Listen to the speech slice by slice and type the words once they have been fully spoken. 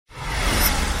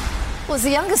Well, as the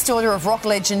youngest daughter of rock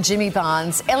legend Jimmy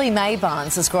Barnes, Ellie Mae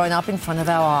Barnes has grown up in front of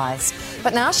our eyes.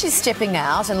 But now she's stepping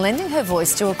out and lending her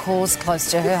voice to a cause close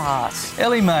to her heart.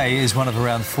 Ellie Mae is one of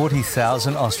around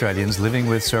 40,000 Australians living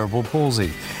with cerebral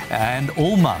palsy. And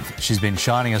all month, she's been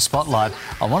shining a spotlight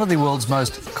on one of the world's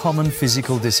most common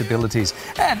physical disabilities.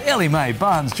 And Ellie Mae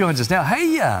Barnes joins us now.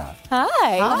 Hey,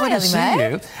 Hi. lovely to see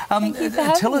you. Thank you for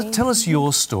having me. Tell us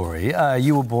your story.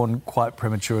 You were born quite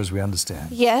premature, as we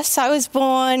understand. Yes, I was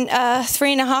born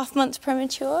 3.5 months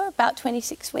premature, about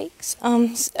 26 weeks,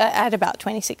 at about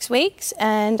 26 weeks,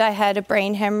 and I had a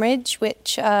brain hemorrhage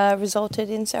which resulted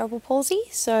in cerebral palsy.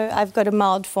 So I've got a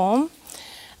mild form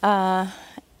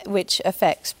which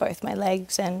affects both my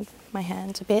legs and my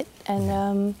hands a bit.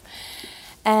 And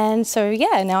so,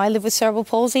 yeah, now I live with cerebral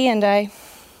palsy and I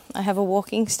have a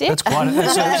walking stick. That's quite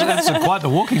the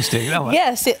walking stick, that one.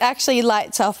 Yes, it actually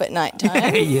lights up at night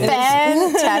time.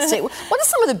 Yes. Fantastic. What are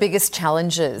some of the biggest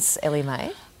challenges, Ellie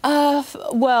Mae?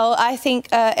 Well, I think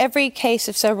every case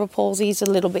of cerebral palsy is a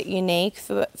little bit unique.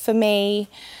 For me,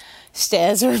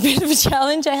 stairs are a bit of a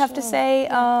challenge, I have to say.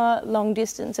 Long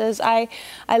distances. I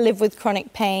live with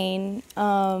chronic pain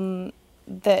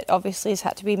that obviously has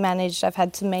had to be managed. I've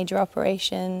had some major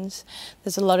operations.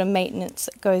 There's a lot of maintenance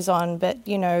that goes on, but,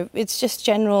 you know, it's just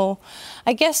general.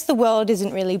 I guess the world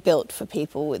isn't really built for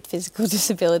people with physical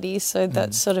disabilities, so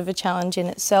that's sort of a challenge in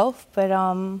itself. But,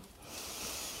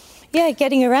 yeah,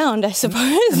 getting around, I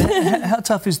suppose. How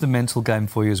tough is the mental game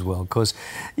for you as well? Because,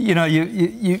 you know,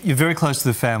 you're very close to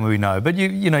the family, we know, but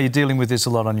you're dealing with this a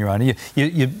lot on your own.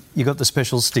 You got the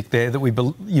special stick there that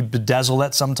you bedazzle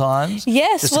that sometimes.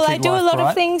 Yes, well, I do a lot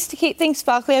of things to keep things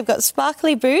sparkly. I've got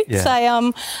sparkly boots.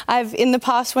 Yeah. I've in the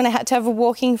past, when I had to have a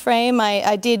walking frame,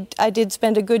 I did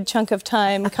spend a good chunk of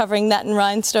time covering that in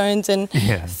rhinestones and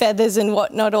feathers and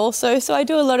whatnot also. So I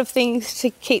do a lot of things to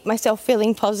keep myself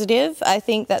feeling positive. I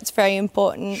think that's very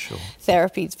important. Sure.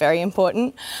 Therapy is very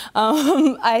important.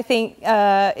 I think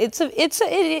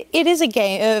it is a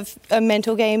game, a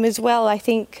mental game as well. I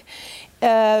think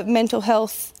mental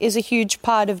health is a huge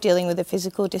part of dealing with a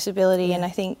physical disability, and I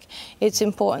think it's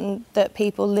important that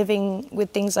people living with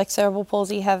things like cerebral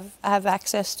palsy have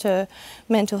access to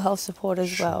mental health support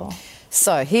as well.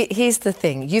 So here's the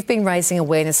thing. You've been raising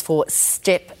awareness for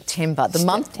September. The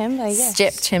month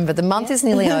is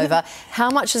nearly over. How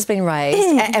much has been raised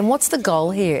and what's the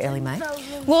goal here, Ellie Mae?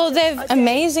 Well, they've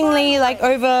amazingly, like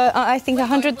over, I think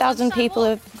 100,000 people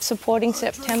are supporting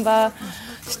September.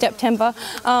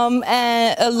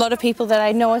 And a lot of people that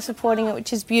I know are supporting it,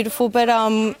 which is beautiful. But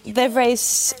they've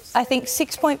raised, I think,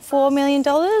 $6.4 million,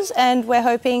 and we're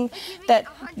hoping that,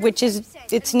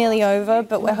 it's nearly over,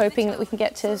 but we're hoping that we can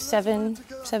get to 7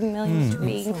 million, which would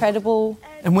be incredible.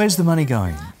 And where's the money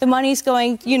going? The money's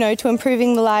going, to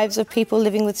improving the lives of people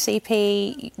living with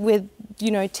CP, with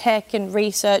tech and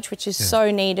research, which is so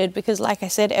needed because, like I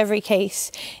said, every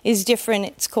case is different.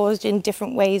 It's caused in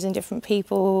different ways in different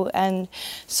people, and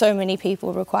so many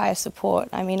people require support.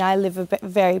 I mean, I live a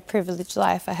very privileged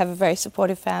life. I have a very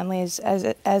supportive family,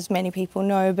 as many people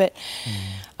know, but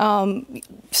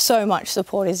so much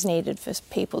support is needed for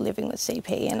people living with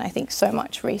CP, and I think so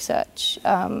much research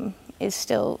is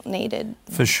still needed.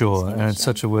 For sure, and it's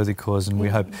such a worthy cause, and we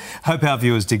hope our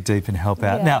viewers dig deep and help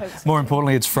out. Now, more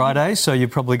importantly, it's Friday, so you've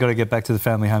probably got to get back to the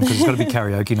family home because it's got to be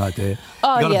karaoke night there.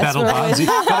 Oh, you've got to battle Barnesy.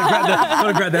 Got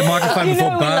to grab that microphone before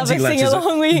Barnesy latches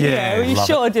it. We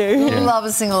sure do. Love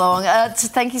a sing-along.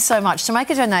 Thank you so much. To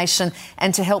make a donation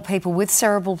and to help people with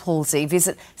cerebral palsy,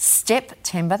 visit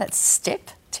September, that's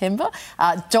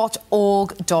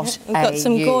 .org.au. We've got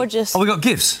some gorgeous... Oh, we got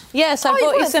gifts? Yes, I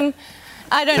bought you some...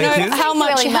 I don't know how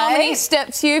many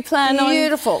steps you plan on.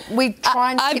 Beautiful. We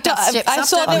try and keep our steps up. I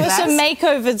saw there were some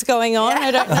makeovers going on.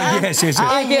 I don't know.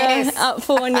 Yes. Up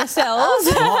for one yourselves.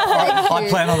 I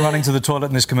plan on running to the toilet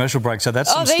in this commercial break, so that's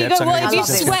some steps. There you go. Well, if you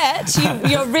sweat,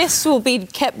 your wrists will be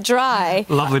kept dry.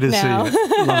 Lovely to see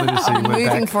you. Lovely to see you.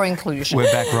 Moving for inclusion.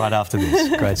 We're back right after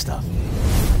this. Great stuff.